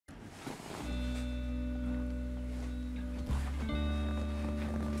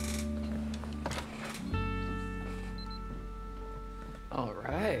All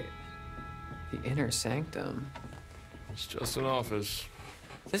right. The inner sanctum. It's just an office.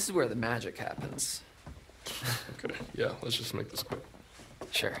 This is where the magic happens. Okay, yeah, let's just make this quick.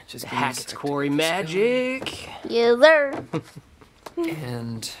 Sure, just give me a Hack sec to Quarry get this magic. Yes, sir. going.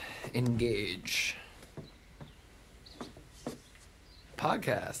 And engage.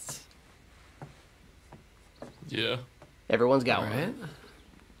 Podcasts. Yeah. Everyone's got All one. right.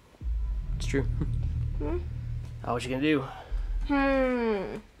 It's true. How what you gonna do?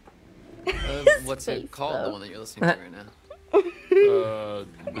 What's face, it called? though. The one that you're listening to right now.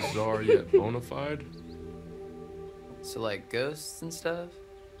 Bizarre yet bona fide. So like ghosts and stuff.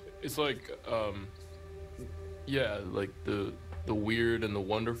 It's like, yeah, like the weird and the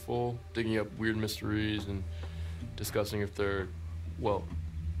wonderful, digging up weird mysteries and discussing if they're, well,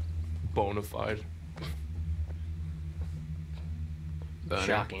 bona fide. Boner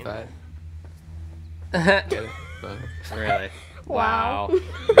Shocking. fide. Get it? Boner. Really? Wow.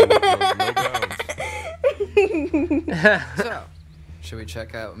 No bounds. So, should we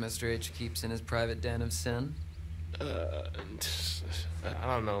check out what Mr. H keeps in his private den of sin? I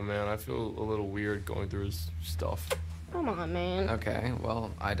don't know, man. I feel a little weird going through his stuff. Come on, man. Okay,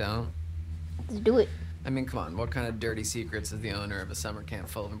 well, I don't. Let's do it. I mean, come on, what kind of dirty secrets is the owner of a summer camp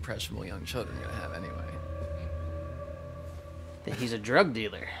full of impressionable young children gonna have anyway? That he's a drug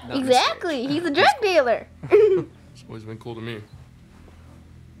dealer. Not Mr. H. Exactly. He's a drug dealer. It's always been cool to me.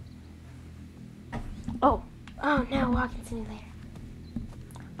 Oh no, walking simulator.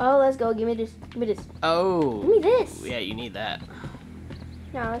 Oh, let's go. Give me this. Give me this. Oh. Give me this. Yeah, you need that.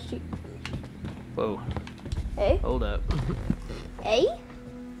 No, let's cheat. Whoa. Hey. Hold up. Hey.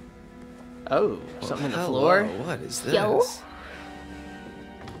 Oh, something in the Hello, floor? what is this? Yo.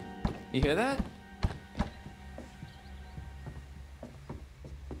 You hear that?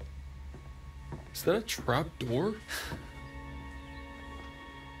 Is that a trap door?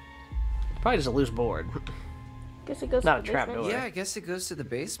 Probably just a loose board. Guess it goes Not to a trap basement. door. Yeah, I guess it goes to the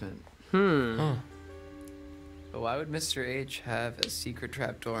basement. Huh. But why would Mr. H have a secret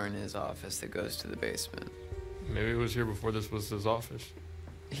trapdoor in his office that goes to the basement? Maybe it was here before this was his office.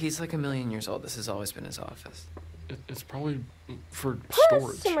 He's like 1,000,000 years old. This has always been his office. It's probably for Put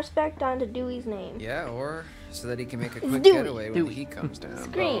storage. some respect onto Dewey's name. Yeah, or so that he can make a quick Dewey. getaway when the Dewey. heat comes down.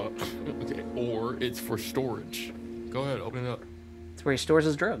 Scream. Okay, or it's for storage. Go ahead, open it up. It's where he stores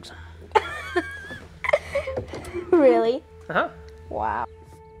his drugs. Really? Uh-huh. Wow.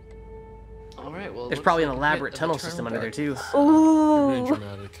 All right, well, There's looks probably an like a elaborate bit of tunnel eternal system under there, too. darkness. You're being Ooh.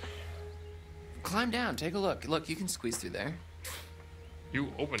 dramatic. Climb down, take a look. Look, you can squeeze through there.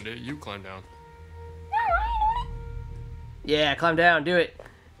 You opened it, you climb down. Yeah, climb down, do it.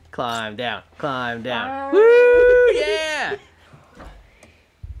 Climb down, climb down. Woo, Yeah!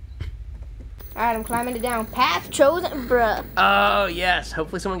 Alright, I'm climbing it down. Path chosen, bruh. Oh, yes.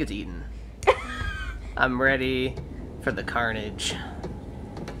 Hopefully someone gets eaten. I'm ready for the carnage.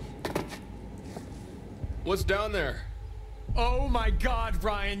 What's down there? Oh my God,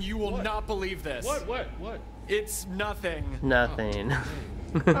 Ryan, you will not believe this. What? It's nothing. Nothing.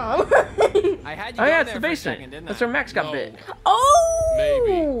 Oh. I had you Oh, go yeah, it's there the for a basement. second, didn't That's I? where Max got No. bit. Oh.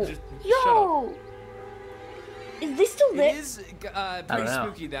 Maybe. Just Yo. Is this still It there? is I pretty don't know.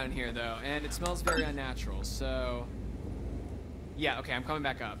 spooky down here, though, and it smells very unnatural, so... Yeah, okay, I'm coming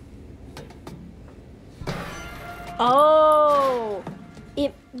back up. Oh.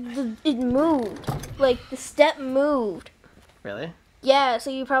 It moved. Like the step moved. Really? Yeah, so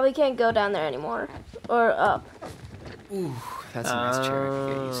you probably can't go down there anymore. Or up. Ooh, that's a nice chair.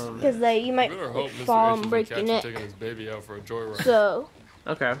 Get used to that. Because like, you I might better like, hope Mr. fall H and break doesn't your catch you neck. taking his baby out for a joyride. So,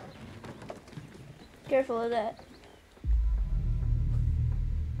 Okay. careful of that.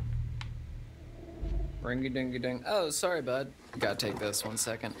 Ringy dingy ding. Oh, sorry, bud. Gotta take this 1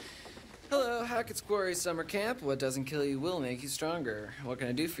 second. Hello, Hackett's Quarry Summer Camp. What doesn't kill you will make you stronger. What can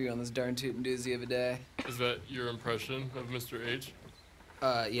I do for you on this darn tootin' doozy of a day? Is that your impression of Mr. H?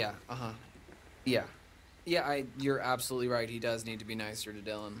 Yeah, uh-huh. Yeah. Yeah, you're absolutely right. He does need to be nicer to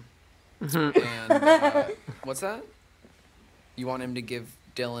Dylan. And, what's that? You want him to give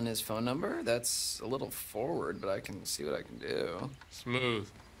Dylan his phone number? That's a little forward, but I can see what I can do. Smooth.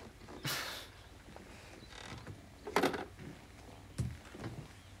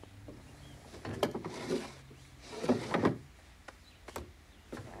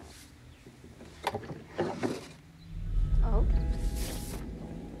 Oh.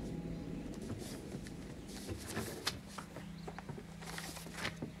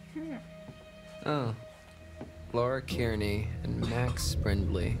 Oh. Laura Kearney and Max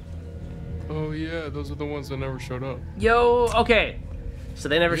Brindley. Oh yeah, those are the ones that never showed up. Yo, okay. So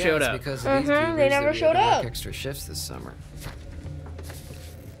they never Yeah, showed it's up. because of these They goobers never that we showed had to work up. extra shifts this summer.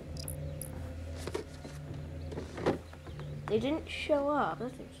 They didn't show up.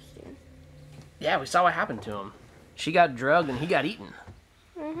 That's interesting. Yeah, we saw what happened to him. She got drugged and he got eaten.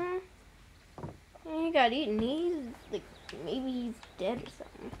 Mm-hmm. He got eaten. He's like, maybe he's dead or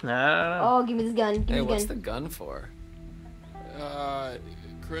something. I don't know. Oh, give me this gun. Give me Hey, the what's gun. the gun for?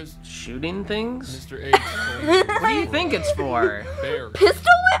 Chris, Shooting things? Mr. H told me What do you think it's for? bear.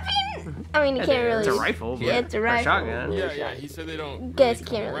 Pistol whipping? I mean, you can't really. It's a rifle, but Yeah, it's a or rifle. shotgun. Yeah, he said they don't Guess really you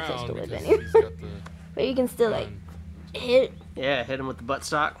can't come really around pistol whip because anyway. he's got the But you can still like gun. hit. Yeah, hit him with the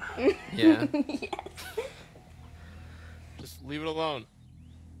buttstock. Yeah. Yes. Just leave it alone.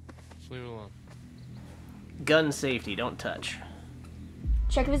 Just leave it alone. Gun safety, don't touch.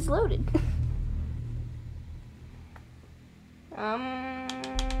 Check if it's loaded.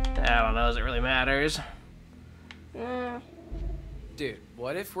 I don't know, as it really matters. Dude,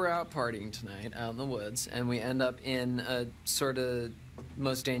 what if we're out partying tonight out in the woods and we end up in a sort of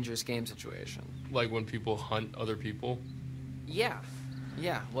most dangerous game situation? Like when people hunt other people. Yeah.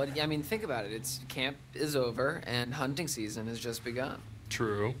 Yeah. What I mean, think about it. It's camp is over and hunting season has just begun.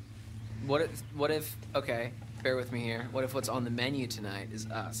 True. What if okay, bear with me here. What if what's on the menu tonight is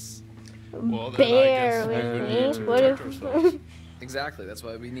us? Well, then Bear I guess we would with need me. to What protect if? ourselves. Exactly. That's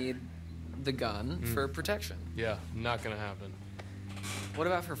why we need the gun for protection. Yeah, not gonna happen. What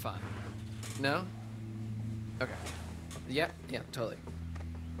about for fun? No? Okay. Yeah, totally.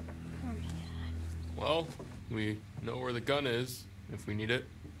 Well, we know where the gun is if we need it.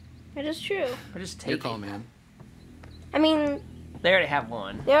 That is true. Or just Your take call, it. man. I mean, They already have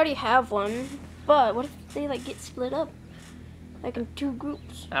one. they already have one, but what if they like get split up, like in 2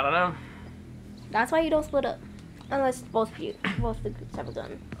 groups? I don't know. That's why you don't split up, unless both the groups have a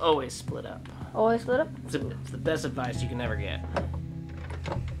gun. Always split up. Always split up. It's the best advice you can ever get.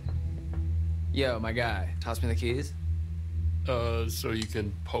 Yo, my guy, toss me the keys. So you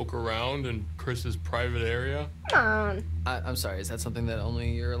can poke around in Chris's private area? Come on. I'm sorry, is that something that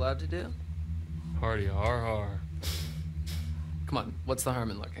only you're allowed to do? Hardy har har. Come on, what's the harm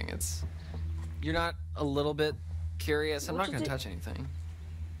in looking? You're not a little bit curious? I'm not What'd gonna you touch anything.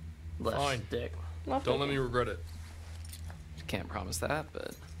 Less Fine. dick. Don't let me regret it. Can't promise that,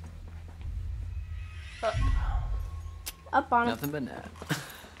 but Up on it. nothing but net.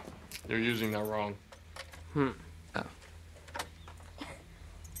 You're using that wrong. Oh.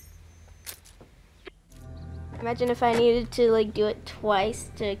 Imagine if I needed to like do it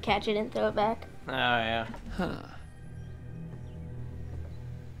twice to catch it and throw it back. Oh, yeah. Huh.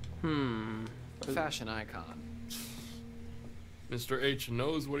 Hmm. Fashion icon. Mr. H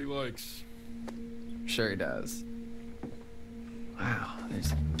knows what he likes. Sure he does. Wow,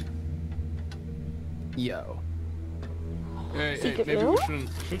 there's... Yo. Hey, Secret maybe room? we shouldn't.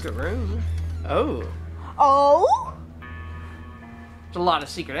 Secret room. Oh. Oh? There's a lot of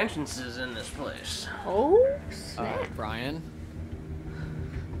secret entrances in this place. Oh, snap. Brian?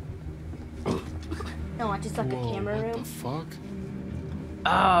 No, it's just like a Whoa, camera what room. the fuck?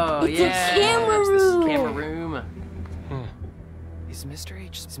 Oh, It's a yeah. camera It's this room. camera room. Huh. Is Mr.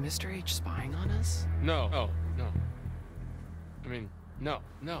 H spying on us? No. I mean, no,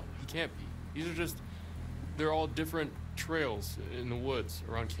 he can't be. These are just, they're all different trails in the woods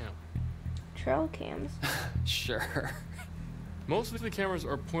around camp. Trail cams. Sure. Most of the cameras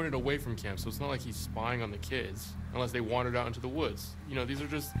are pointed away from camp, so it's not like he's spying on the kids, unless they wandered out into the woods. You know, these are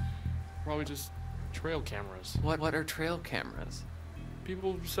just, probably just trail cameras. What are trail cameras?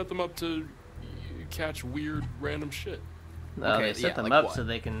 People set them up to catch weird, random shit. No, Okay, they set yeah, them like up what? so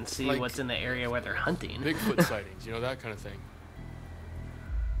they can see Like- what's in the area where they're hunting. Bigfoot sightings, you know, that kind of thing.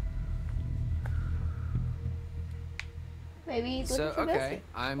 Maybe he's So, looking for okay, ghosts.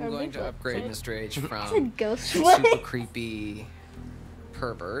 I'm Or going to Bigfoot. upgrade Mr. H It's a from ghost super what? creepy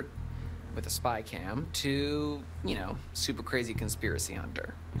pervert with a spy cam to, super crazy conspiracy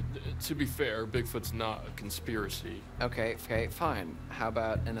hunter. To be fair, Bigfoot's not a conspiracy. Okay, fine. How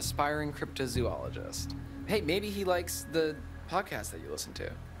about an aspiring cryptozoologist? Hey, maybe he likes the podcast that you listen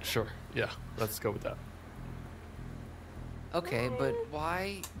to. Sure, yeah, let's go with that. Okay, but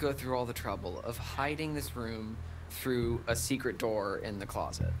why go through all the trouble of hiding this room through a secret door in the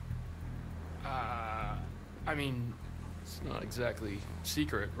closet? I mean, it's not exactly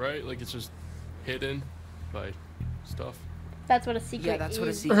secret, right? Like, it's just hidden by stuff. That's what a secret Yeah, that's what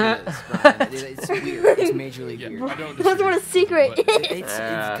a is. secret is, Brian. It's weird. It's majorly Yeah, weird. I don't That's what a disagree, secret but- is. It's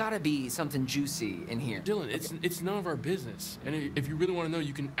gotta be something juicy in here. Dylan, it's none of our business. And if you really want to know,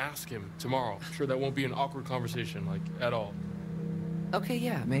 you can ask him tomorrow. Sure, that won't be an awkward conversation, like, at all. Okay,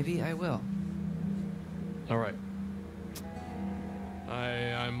 yeah, maybe I will. All right.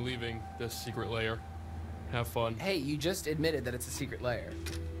 I'm leaving this secret lair. Have fun. Hey, you just admitted that it's a secret lair.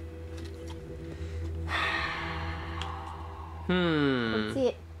 Let's see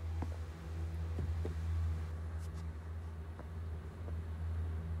it.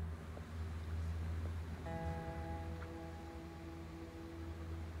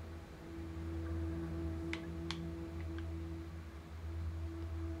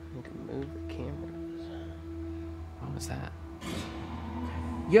 You can move the cameras. What was that?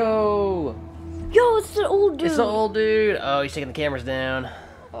 Yo! Yo, it's the old dude. It's the old dude. Oh, he's taking the cameras down.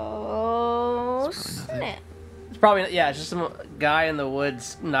 Oh, It's probably snap. It's probably, yeah, it's just some guy in the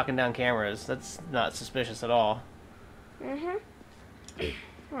woods knocking down cameras. That's not suspicious at all.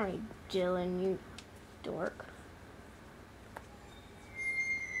 Alright, Dylan, you dork.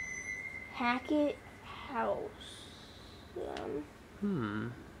 Hackett House. Oh,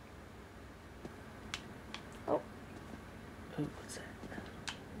 Ooh, what's that?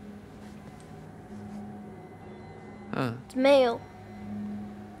 Huh. it's mail.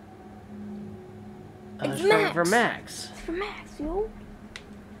 Oh, It's it's for Max. Max. It's for Max, yo.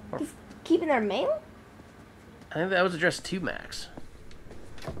 Or- He's keeping their mail? I think that was addressed to Max.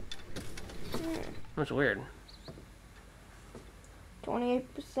 That's weird.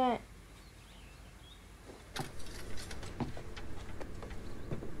 28%.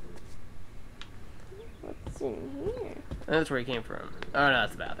 What's in here? That's where he came from. Oh, no,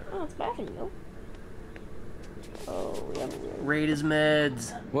 that's the bathroom. Oh, it's bathroom, yo. Oh, we have a Raid his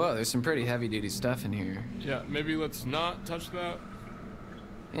meds. Whoa, there's some pretty heavy duty stuff in here. Yeah, maybe let's not touch that.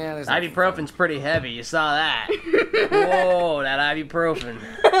 Yeah, there's Ibuprofen's pretty heavy. You saw that. Whoa, that ibuprofen.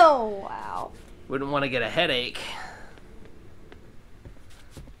 Oh, wow. Wouldn't want to get a headache.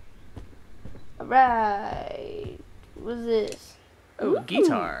 Alright. What's this? Oh,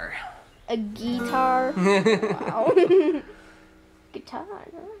 guitar. A guitar? Wow. Guitar,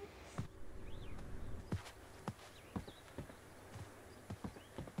 nice.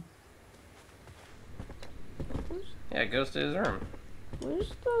 Yeah, it goes to his room.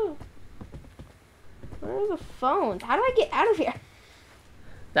 Where are the phones? How do I get out of here?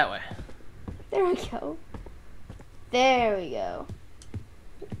 That way. There we go. There we go.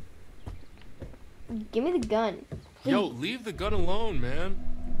 Give me the gun. Yo, leave the gun alone,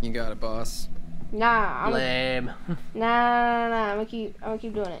 man. You got it, boss. Nah, Lame. I'm gonna keep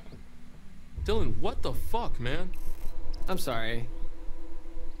doing it. Dylan, what the fuck, man? I'm sorry.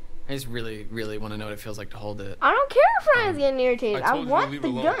 I just really, really want to know what it feels like to hold it. I don't care if Ryan's getting irritated. I told you to want leave the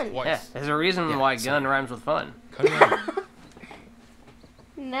it alone gun. twice. Yeah, there's a reason Yeah, why sorry. gun rhymes with fun. Cut it out.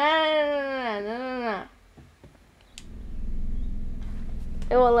 Nah.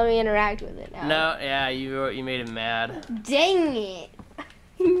 It won't let me interact with it now. No, yeah, you made him mad. Dang it.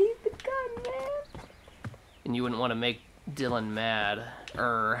 You need the gun, man. And you wouldn't want to make Dylan mad.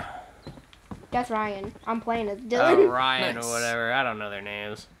 That's Ryan. I'm playing as Oh, Dylan. Ryan Nice. or whatever. I don't know their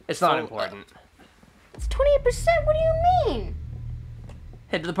names. It's not So, important. It's 28%. What do you mean?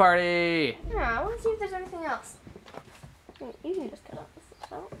 Head to the party. No, I want to see if there's anything else. You can just cut off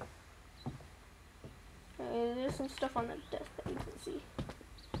this out. There's some stuff on the desk that you can see.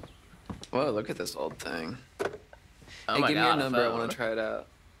 Whoa, look at this old thing. Oh Hey, my give me God, your a number. I phone. want to try it out.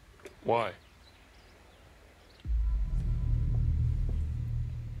 Why?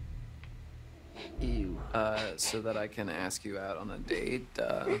 Ew. So that I can ask you out on a date.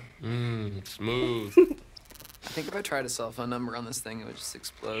 Smooth. I think if I tried a cell phone number on this thing, it would just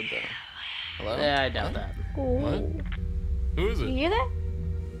explode, though. Hello? Yeah, I doubt that. What? Who is You it? hear that?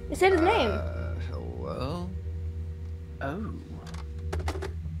 It said his name. Hello? Oh.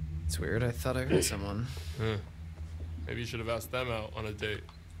 It's weird. I thought I heard someone. Huh. Maybe you should have asked them out on a date.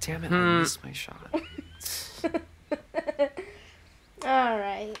 Damn it, I missed my shot.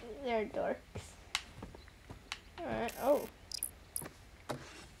 Alright, they're dorks. Alright, oh.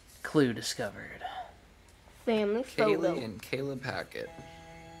 Clue discovered. Family photo. Kaylee and Caleb Hackett.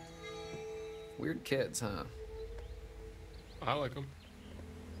 Weird kids, huh? I like them.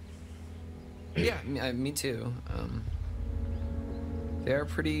 Yeah, me too. They are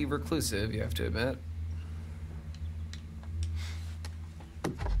pretty reclusive, you have to admit.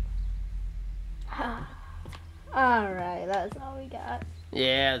 Alright, that's all we got.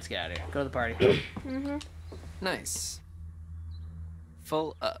 Yeah, let's get out of here. Go to the party. Nice.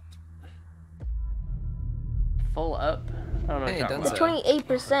 Full up. Full up. I don't know what Hey, you're talking Dunzo. about.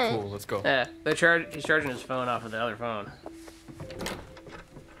 28%. Cool, let's go. Yeah, he's charging his phone off of the other phone.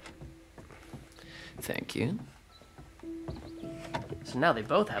 Thank you. So now they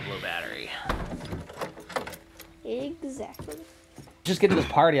both have low battery. Exactly. Just get to this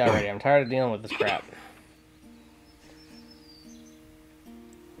party already. I'm tired of dealing with this crap.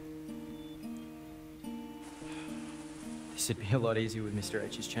 This would be a lot easier with Mr.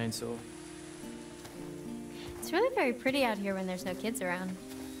 H's chainsaw. It's It's really very pretty out here when there's no kids around.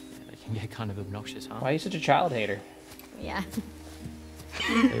 Yeah, they can get kind of obnoxious, huh? Why are you such a child hater? Yeah.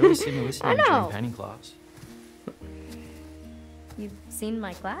 They always see me listening I know. during painting class. You've seen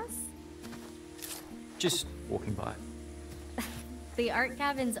my class? Just walking by. The art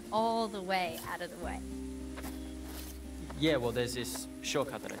cabin's all the way out of the way. Yeah, well, there's this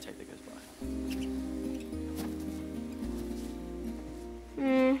shortcut that I take that goes by.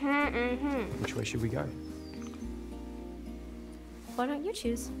 Which way should we go? Why don't you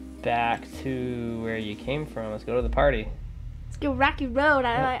choose? Back to where you came from. Let's go to the party. Let's go Rocky Road.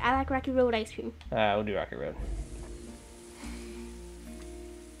 I like Rocky Road ice cream. We'll do Rocky Road.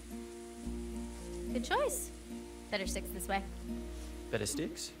 Good choice. Better sticks this way. Better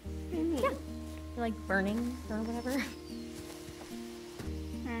sticks? Yeah. You like burning or whatever?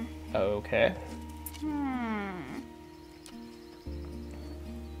 Okay.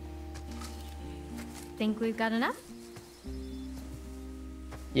 Think we've got enough?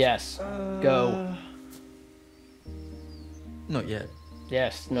 Yes. Go. Not yet.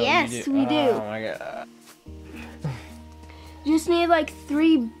 Yes. No, Yes, you do. we do. Oh my god. Just need like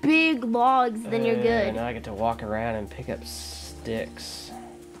 3 big logs, then you're good. Now I get to walk around and pick up sticks.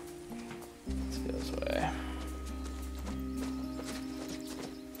 Let's go this way.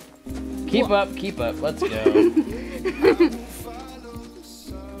 Keep up, keep up. Let's go.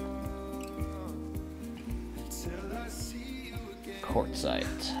 Quartzite.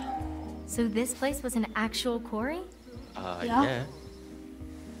 So this place was an actual quarry? Yeah. Yeah.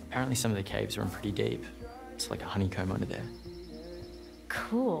 Apparently some of the caves run pretty deep. It's like a honeycomb under there.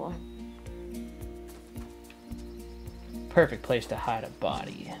 Cool. Perfect place to hide a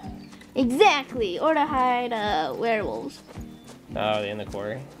body. Exactly. Or to hide werewolves. Oh, in the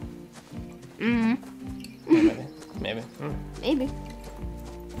quarry? Mm-hmm. Maybe. Maybe. Maybe.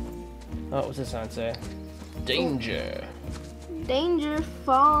 Oh, what was this sign say? Danger. Danger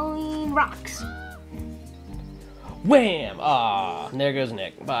falling rocks. Wham! Ah, and there goes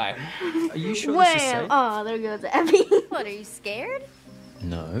Nick. Bye. Are you sure this is Wham! safe? Oh, there goes Abby. What, are you scared?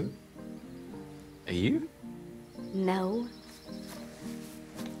 No. Are you? No.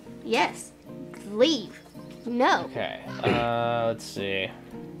 Yes. Leave. No. Okay. Let's see.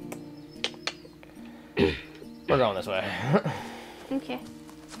 We're going this way. Okay.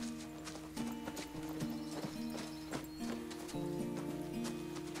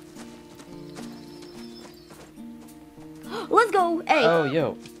 Let's go. Hey. Oh,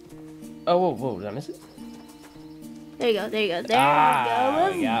 yo. Oh, whoa, did I miss it? There you go. There you go. There Ah,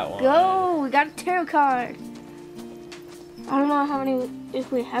 we we go. got Let's one. go. We got a tarot card. I don't know how many,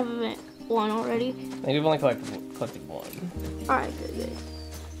 if we haven't one already. I think we've only collected one. Alright, good, good.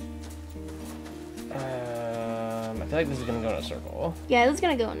 I feel like this is gonna go in a circle. Yeah, this is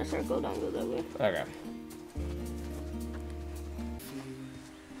gonna go in a circle. Don't go that way. Okay.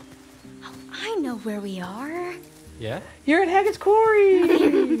 I know where we are. Yeah? You're at Hackett's Quarry!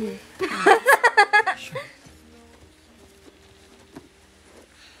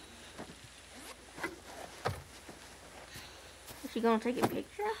 Is she gonna take a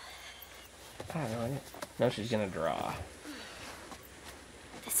picture? I don't know. No, she's gonna draw.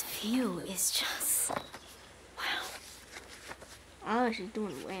 This view is just... Wow. Oh, she's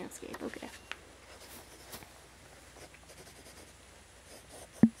doing landscape. Okay.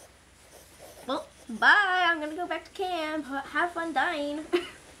 Well, bye. I'm gonna go back to camp. Have fun dying.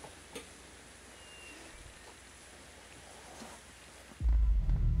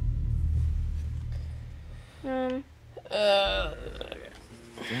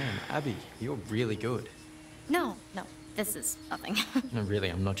 Damn, Abby, you're really good. No, this is nothing. No, really,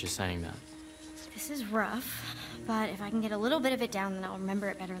 I'm not just saying that. This is rough, but if I can get a little bit of it down, then I'll remember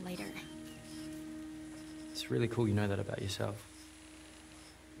it better later. It's really cool you know that about yourself.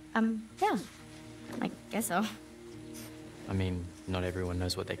 Yeah. I guess so. I mean, not everyone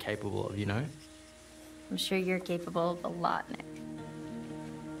knows what they're capable of, you know? I'm sure you're capable of a lot, Nick.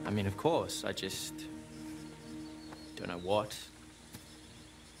 I mean, of course, I just... don't know what.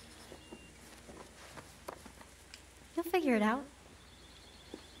 You'll figure it out.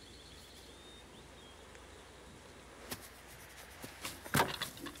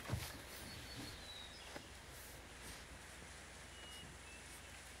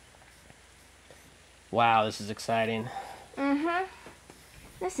 Wow, this is exciting. Mm-hmm.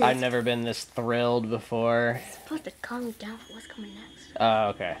 This is I've never been this thrilled before. supposed to calm you down for what's coming next. Oh,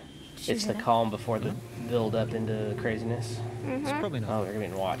 okay. It's the hear that? calm before the build up into craziness. It's probably not. Oh, we're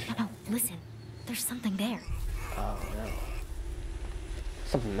being watched. No, listen. There's something there. Oh, no.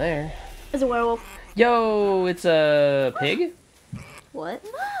 Something there. It's a werewolf. Yo, it's a pig? What?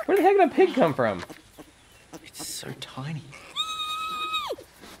 Where the heck did a pig come from? It's so tiny.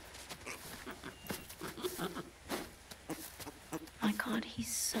 My God,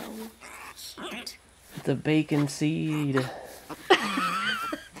 he's so cute. The bacon seed.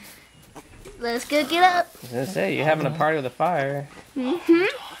 Let's go get up. I was gonna say, you're having a party with a fire. Mm-hmm.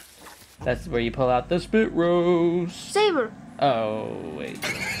 That's where you pull out the spit roast. Saber. Oh, wait.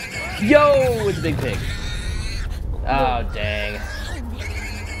 Yo, it's a big pig. Oh, dang.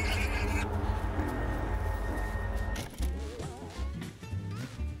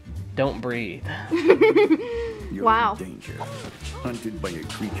 Don't breathe. You're Wow. in danger. Hunted by a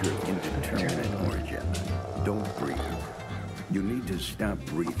creature of indeterminate origin. Don't breathe. You need to stop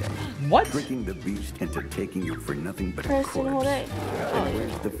breathing. What? Tricking the beast into taking you for nothing but a Press corpse. and hold it. And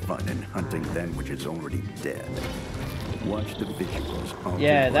where's the fun in hunting that which is already dead? Watch the visuals.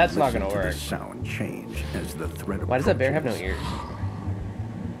 Yeah, Or that's not listen gonna to the work. sound change as the threat Why does that bear have no approaches. ears?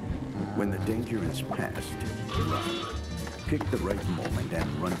 When the danger is past, run. Pick the right moment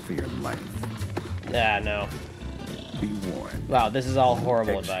and run for your life. Ah, no. Be warned. Wow, this is all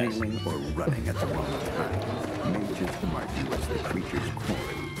horrible advice. Exhaling or running at the wrong time. Mages mark you as the creature's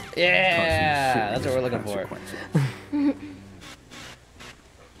quarry. Yeah, that's causing what we're looking serious for. consequences.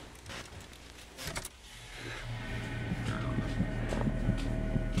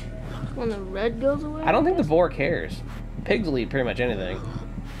 When the red goes away. I don't think the boar cares. Pigs will eat pretty much anything.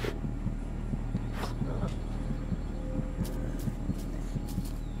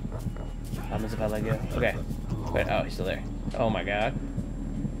 What happens if I let go? Okay. Wait, oh, he's still there. Oh my god.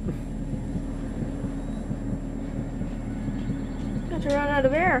 Got to run out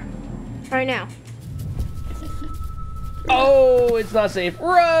of air. Right now. Oh, it's not safe.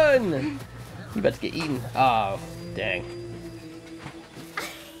 Run! You about to get eaten. Oh, dang.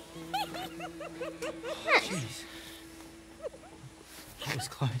 Jeez. That was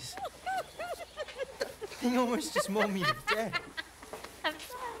close. He almost just mauled me to death. I'm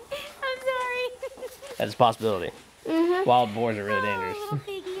sorry. That's a possibility. Mm-hmm. Wild boars are really dangerous. Little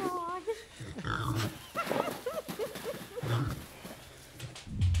piggy hog.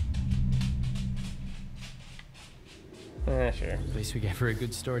 Sure. At least we gave her a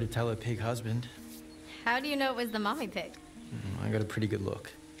good story to tell her pig husband. How do you know it was the mommy pig? I got a pretty good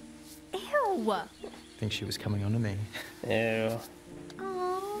look. Ew. Think she was coming on to me. Ew.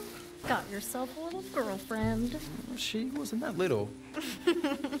 Oh, got yourself a little girlfriend. She wasn't that little.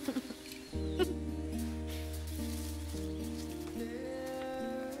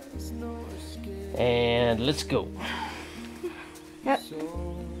 And let's go. Yep.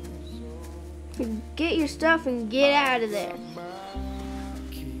 Get your stuff and get out of there.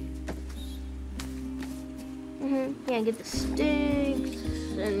 Yeah, get the sticks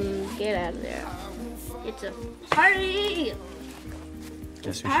and get out of there. It's a party! Guess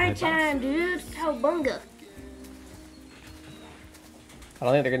we should Party head back. time, dude! Cowabunga! I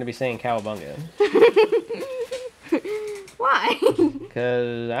don't think they're going to be saying cowabunga. Why?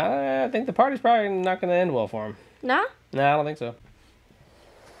 Because I think the party's probably not going to end well for him. No? No, I don't think so.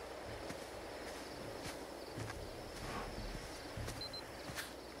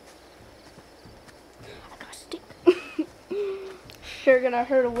 I got a stick. Sure gonna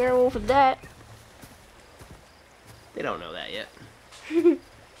hurt a werewolf with that. They don't know that yet.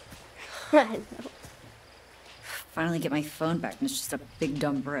 I know. Finally get my phone back and it's just a big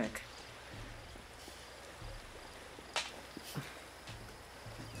dumb brick.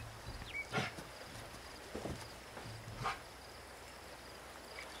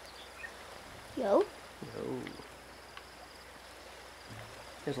 Yo. Oh.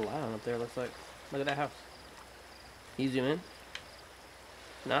 There's a lion up there, looks like. Look at that house. Can you zoom in?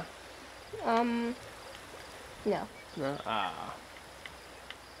 Nah? No. No? Ah.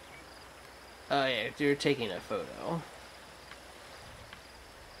 Oh yeah, you're taking a photo.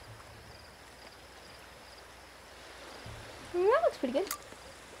 That looks pretty good.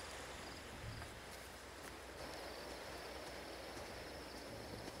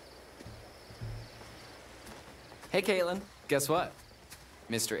 Hey, Caitlin. Guess what?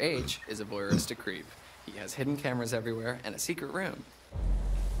 Mr. H is a voyeuristic creep. He has hidden cameras everywhere and a secret room.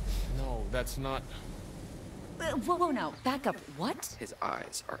 No, that's not. Whoa, now, back up. What? His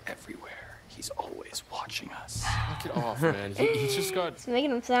eyes are everywhere. He's always watching us. Knock it off, man. He's just got It's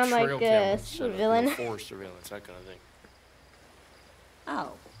making him sound trail like a cameras set up, villain. forced surveillance, that kind of thing.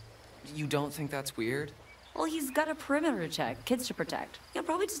 Oh. You don't think that's weird? Well, he's got a perimeter to check, kids to protect. Yeah,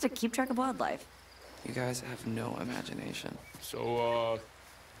 probably just to keep track of wildlife. You guys have no imagination. So,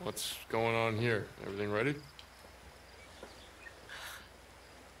 what's going on here? Everything ready?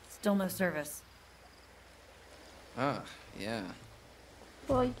 Still no service. Ah, yeah.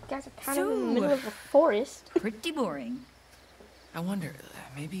 Well, you guys are kind of in the middle of a forest. Pretty boring. I wonder,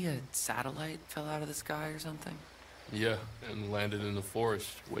 maybe a satellite fell out of the sky or something? Yeah, and landed in the forest,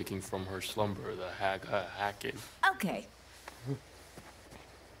 waking from her slumber, the hacking. Okay.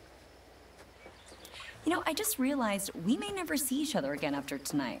 You know, I just realized we may never see each other again after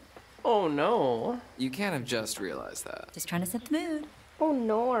tonight. Oh no. You can't have just realized that. Just trying to set the mood. Oh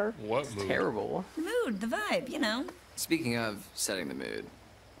no. What mood? Terrible. The mood, the vibe, you know. Speaking of setting the mood,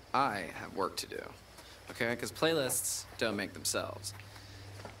 I have work to do. Okay, because playlists don't make themselves.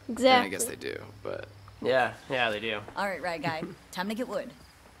 Exactly. And I guess they do, but Yeah, they do. All right, guy. Time to get wood.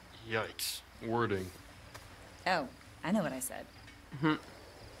 Yikes. Wording. Oh, I know what I said.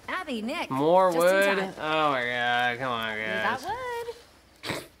 Abby, Nick. More just in wood? time. Oh my god, come on, We guys. got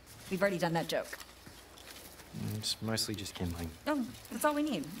wood. We've already done that joke. It's mostly just kindling. Oh, that's all we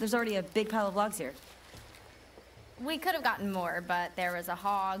need. There's already a big pile of logs here. We could have gotten more, but there was a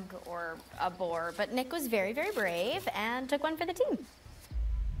hog or a boar. But Nick was very, very brave and took one for the team.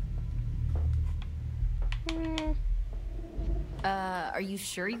 Are you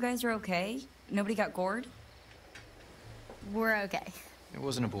sure you guys are okay? Nobody got gored? We're okay. It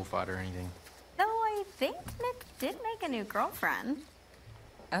wasn't a bullfight or anything. Though I think Nick did make a new girlfriend.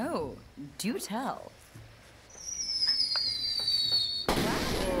 Oh, do tell.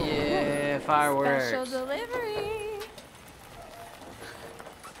 Yeah, fireworks. Special delivery.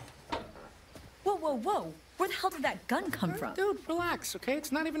 Whoa, whoa, whoa. Where the hell did that gun come from? Dude, relax, okay?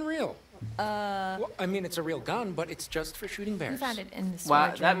 It's not even real. Well, I mean, it's a real gun, but it's just for shooting bears. We found it in the Wow,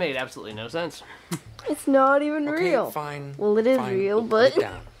 storage that room. made absolutely no sense. It's not even Okay, real. fine. Well, it is fine, real, put but... it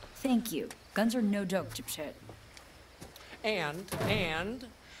down. Thank you. Guns are no joke, dipshit. And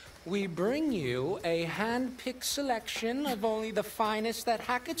we bring you a hand-picked selection of only the finest that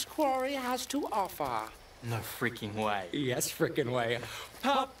Hackett's Quarry has to offer. No freaking way. Yes, frickin' way.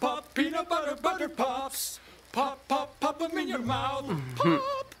 Pop, pop, peanut butter, butter pops. Pop, pop, pop them in your mouth.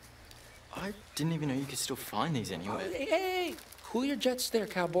 Pop. I didn't even know you could still find these anywhere. Hey, cool your jets there,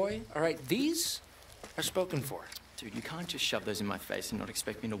 cowboy. All right, these are spoken for. Dude, you can't just shove those in my face and not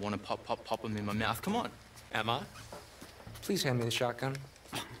expect me to want to pop them in my mouth. Come on. Emma, please hand me the shotgun.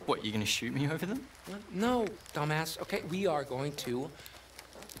 What, you gonna shoot me over them? No, dumbass. Okay, we are going to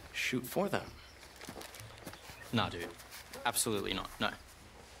shoot for them. Nah, dude. Absolutely not. No.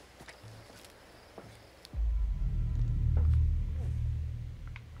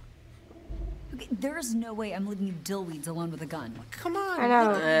 Okay, there is no way I'm leaving you dillweeds alone with a gun. Come on. I know.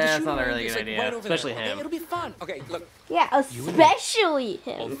 look, the That's shooting not a really range is, good like, idea, right over especially there. him. Okay, it'll be fun. Okay, look, Yeah, You and me. especially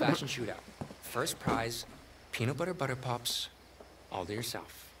him. old-fashioned shootout. First prize, peanut butter butter pops, all to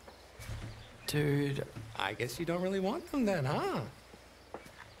yourself. Dude, I guess you don't really want them then, huh?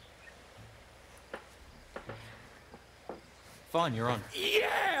 fine, you're on.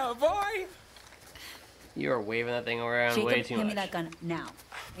 Yeah, boy. You are waving that thing around way Jacob, too hand much. me that gun now.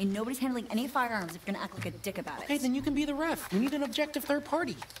 I mean, nobody's handling any firearms if you're gonna act like a dick about Okay, it. then you can be the ref. We need an objective third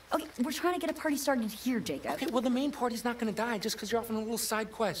party. Okay, we're trying to get a party started here, Jacob. Okay, well, the main party's not gonna die just because you're off on a little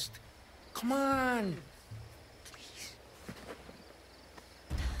side quest. Come on.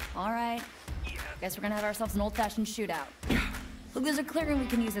 All right. Guess we're gonna have ourselves an old-fashioned shootout. Look, there's a clearing we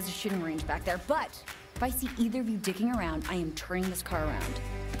can use as a shooting range back there, but if I see either of you dicking around, I am turning this car around.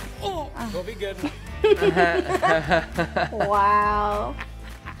 Oh, we'll be good. Wow.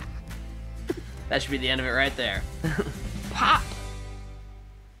 That should be the end of it right there. Pop.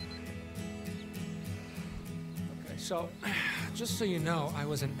 Okay, so, just so you know, I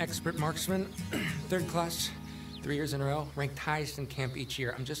was an expert marksman, third class, 3 years in a row, ranked highest in camp each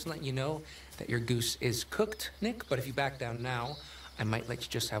year. I'm just letting you know that your goose is cooked, Nick, but if you back down now, I might let you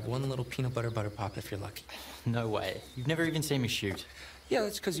just have one little peanut butter butter pop if you're lucky. No way. You've never even seen me shoot. Yeah,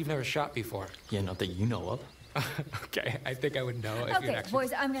 that's because you've never shot before. Yeah, not that you know of. Okay, I think I would know if you'd Okay, actually...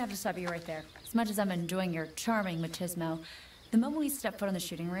 boys, I'm gonna have to stop you right there. As much as I'm enjoying your charming machismo, the moment we step foot on the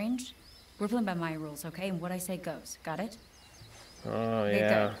shooting range, we're playing by my rules, okay? And what I say goes. Got it? Oh, Okay,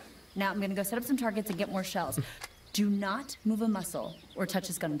 yeah. good. Now I'm gonna go set up some targets and get more shells. Do not move a muscle or touch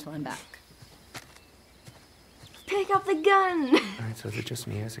this gun until I'm back. Pick up the gun. All right, so is it just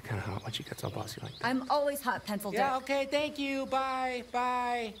me or is it kind of hot when she gets all bossy like that? I'm always hot, pencil dick. Yeah, okay, thank you. Bye,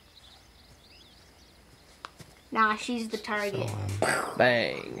 bye. Nah, she's the target. So,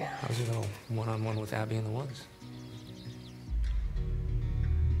 Bang. how's your little one-on-one with Abby in the woods?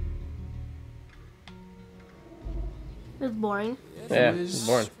 It was boring. Yeah, he's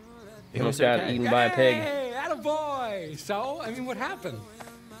born. He almost got okay. eaten by a pig. Hey, attaboy. So, I mean, what happened?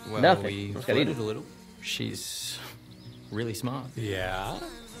 Well, Nothing. we Just got eaten. flirted a little. She's really smart. Yeah?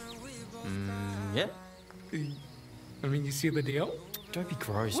 Yeah. I mean, you see the deal? Don't be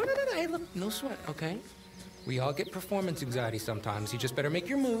gross. No, hey, look, no sweat, okay? We all get performance anxiety sometimes. You just better make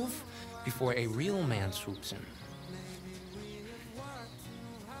your move before a real man swoops in.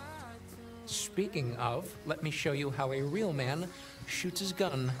 Speaking of, let me show you how a real man shoots his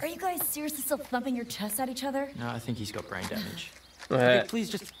gun. Are you guys seriously still thumping your chests at each other? No, I think he's got brain damage. Okay, please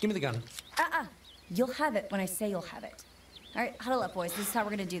just give me the gun. You'll have it when I say you'll have it. All right, huddle up, boys. This is how we're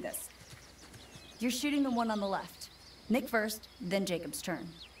gonna do this. You're shooting the one on the left. Nick first, then Jacob's turn.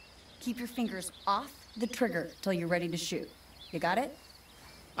 Keep your fingers off the trigger till you're ready to shoot. You got it?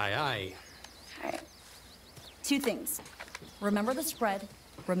 Aye, aye. All right. 2 things. Remember the spread,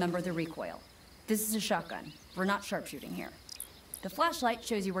 remember the recoil. This is a shotgun. We're not sharpshooting here. The flashlight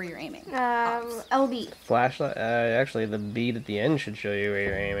shows you where you're aiming. LB. Flashlight. Actually, the bead at the end should show you where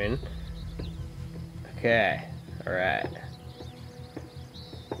you're aiming. Okay. All right.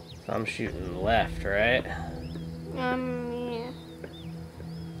 So I'm shooting left, right? Yeah.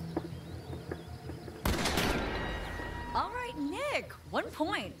 All right, Nick. 1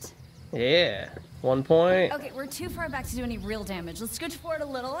 point. Yeah. 1 point. Okay, we're too far back to do any real damage. Let's scooch forward a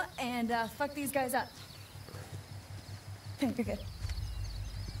little and fuck these guys up. You're good.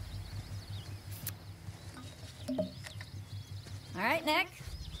 All right, Nick.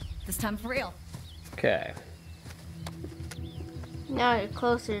 This time for real. Okay. Now you're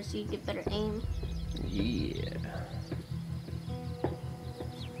closer, so you get better aim. Yeah.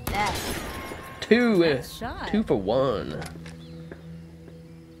 That. 2. Nice shot. 2 for 1.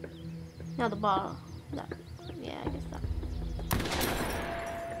 Now the ball. That. Yeah, I guess that.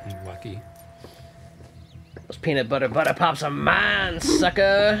 You lucky. Those peanut butter pops are mine,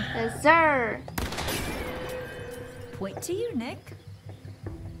 sucker. Yes, sir. Point to you, Nick.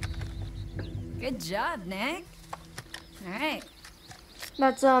 Good job, Nick. All right.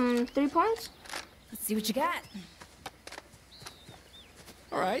 That's 3 points. Let's see what you got.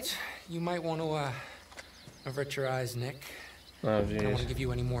 All right, you might want to avert your eyes, Nick. Oh, I don't want jeez. to give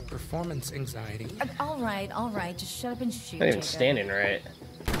you any more performance anxiety. All right. Just shut up and shoot. Not even Jacob. standing right.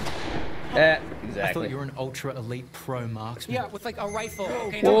 I Exactly. thought you were an ultra elite pro marksman. Yeah, with like a rifle.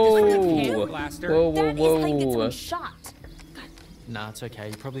 Okay, Whoa. not just like a cannon blaster. Whoa, That is how you get whoa. someone shot. Nah, it's okay.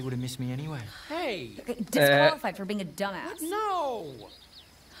 You probably would have missed me anyway. Hey, Okay, disqualified for being a dumbass. no.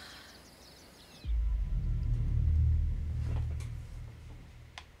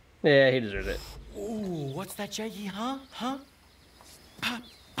 Yeah, he deserves it. Ooh, what's that, Jakey? Huh? Pop,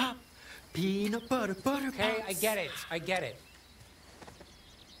 pop. Peanut butter, Okay, pops. I get it.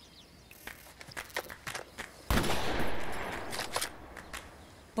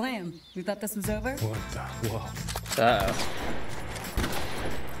 Blam. We thought this was over? What the? Whoa. Uh-oh.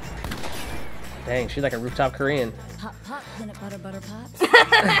 Dang, she's like a rooftop Korean. Pop, pop, peanut butter, pops.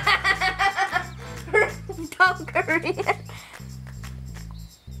 Top Korean.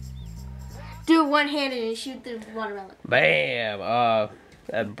 Do it one-handed and shoot the watermelon. Bam!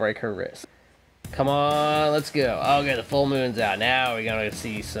 That'd break her wrist. Come on, let's go. Okay, the full moon's out. Now we're gonna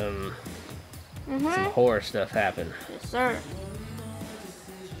see some horror stuff happen. Yes, sir.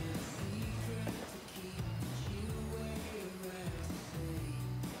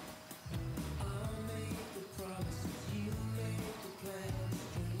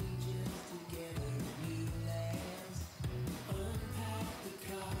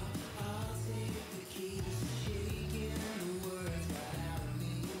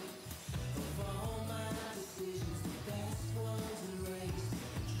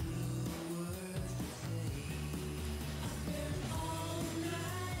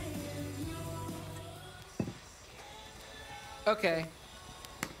 Okay.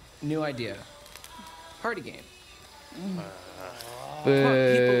 New idea. Party game. Come on, people,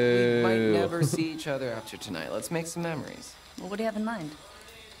 we might never see each other after tonight. Let's make some memories. Well, what do you have in mind?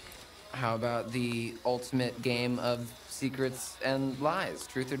 How about the ultimate game of secrets and lies,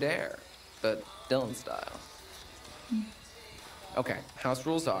 truth or dare, but Dylan style? Okay, house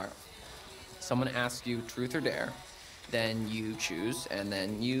rules are, someone asks you truth or dare, then you choose, and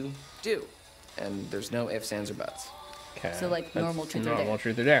then you do. And there's no ifs, ands, or buts. Okay. So, like, normal truth or dare? Normal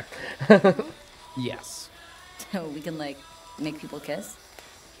truth or dare. Yes. So we can, like, make people kiss?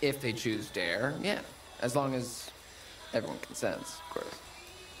 If they choose dare, yeah. As long as everyone consents, of course.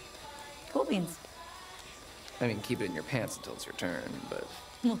 Cool beans. I mean, keep it in your pants until it's your turn, but...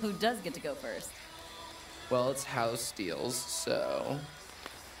 Well, who does get to go first? Well, it's house deals, so...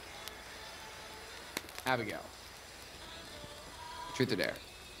 Abigail. Truth or dare?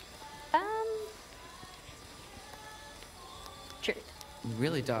 Truth. You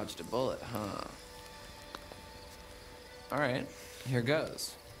really dodged a bullet, huh? Alright, here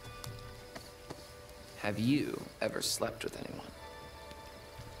goes. Have you ever slept with anyone?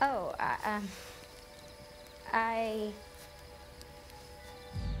 Oh, I...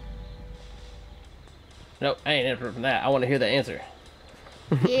 Nope, I ain't interested in that. I want to hear the answer.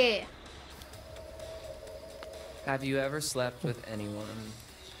 Yeah. Have you ever slept with anyone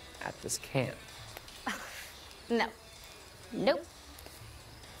at this camp? No. Nope.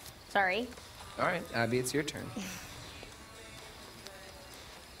 Sorry. All right, Abby, it's your turn.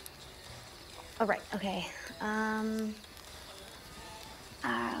 All right, okay. Abby,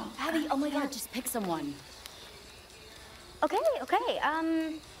 oh my god, just pick someone. Okay.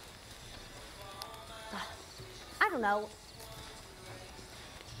 I don't know.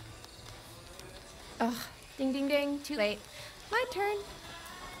 Ugh, ding, ding, ding, too late. My turn.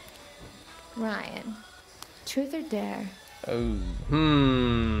 Ryan, truth or dare? Oh,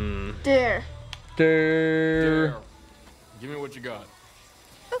 Dare. Dare. Give me what you got.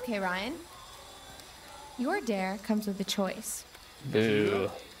 Okay, Ryan. Your dare comes with a choice. Boo.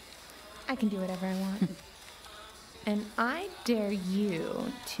 I can do whatever I want. And I dare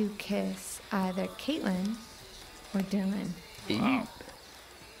you to kiss either Caitlin or Dylan. Wow.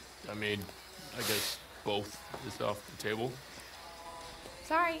 I mean, I guess both is off the table.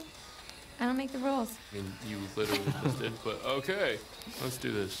 Sorry, I don't make the rules. I mean, you literally just did, but okay. Let's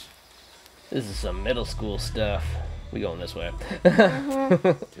do this. This is some middle school stuff. We going this way.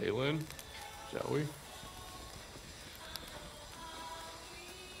 Caitlin, shall we?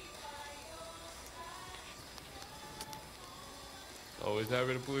 Always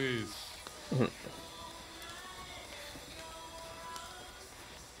happy to please.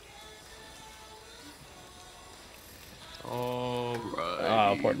 All right.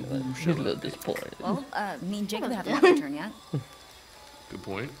 Oh, poor Dylan. She's a little disappointed. Well, me and Jacob haven't had our turn yet. Good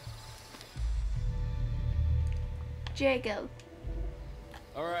point. Jacob.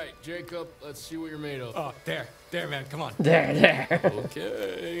 All right, Jacob, let's see what you're made of. Oh, there, man, come on. There.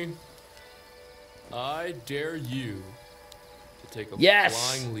 Okay. I dare you to take a Yes!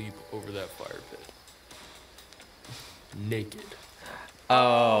 flying leap over that fire pit. Naked.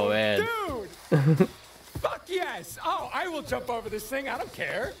 Oh, man. Dude! Fuck yes! Oh, I will jump over this thing. I don't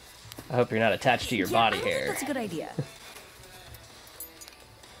care. I hope you're not attached to your body I don't think hair. that's a good idea.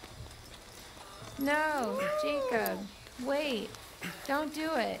 No, Jacob, wait. Don't do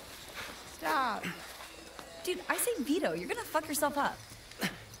it. Stop. Dude, I say veto. You're gonna fuck yourself up.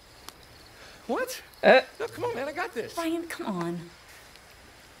 What? Uh, No, come on, man. I got this. Ryan, come on.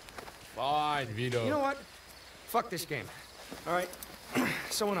 Fine, Vito. You know what? Fuck this game. All right?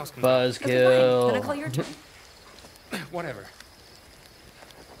 Someone else can. Okay, Ryan, then I call Buzzkill. your turn. Whatever.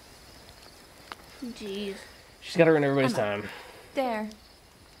 Jeez. She's got to ruin everybody's time. There.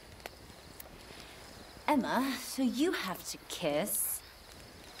 Emma, so you have to kiss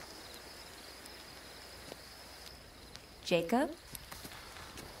Jacob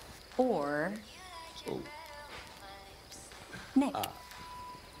or Nick.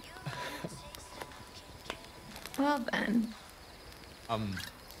 Well then.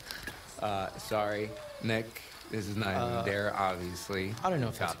 Sorry, Nick. This is not even dare, obviously. I don't know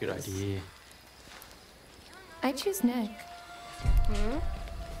if that's a good idea. I choose Nick.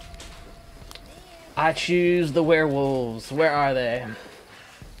 I choose the werewolves. Where are they?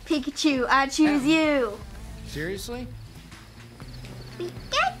 Pikachu, I choose you. Seriously?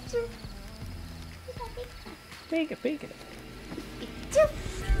 Pikachu. Pika. Pikachu.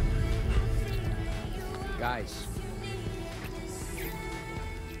 Guys.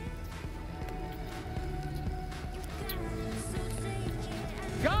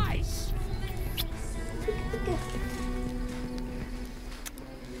 Guys!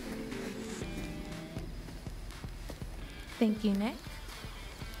 Thank you, Nick.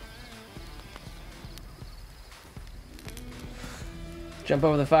 Jump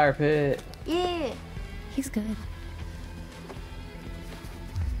over the fire pit. Yeah. He's good.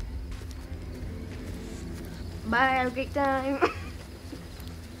 Bye, have a great time.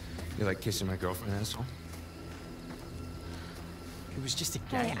 You like kissing my girlfriend, asshole? It was just a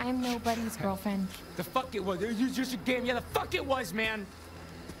Hey, game. I'm nobody's girlfriend. The fuck it was. It was just a game. Yeah, the fuck it was, man.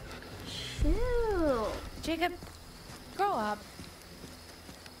 Chill. Jacob, grow up.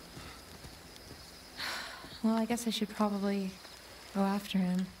 Well, I guess I should probably go after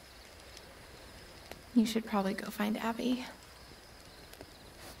him. You should probably go find Abby.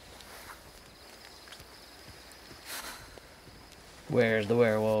 Where's the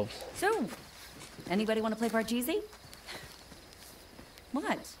werewolves? So, anybody want to play Parcheesi?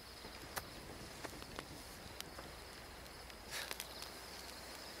 What?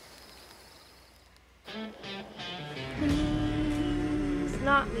 Please,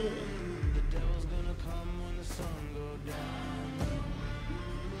 not me.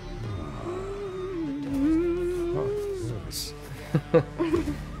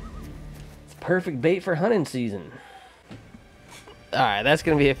 It's perfect bait for hunting season. Alright, that's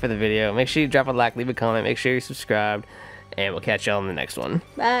going to be it for the video. Make sure you drop a like, leave a comment, make sure you're subscribed, and we'll catch y'all in the next one.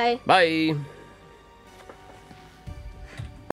 Bye. Bye.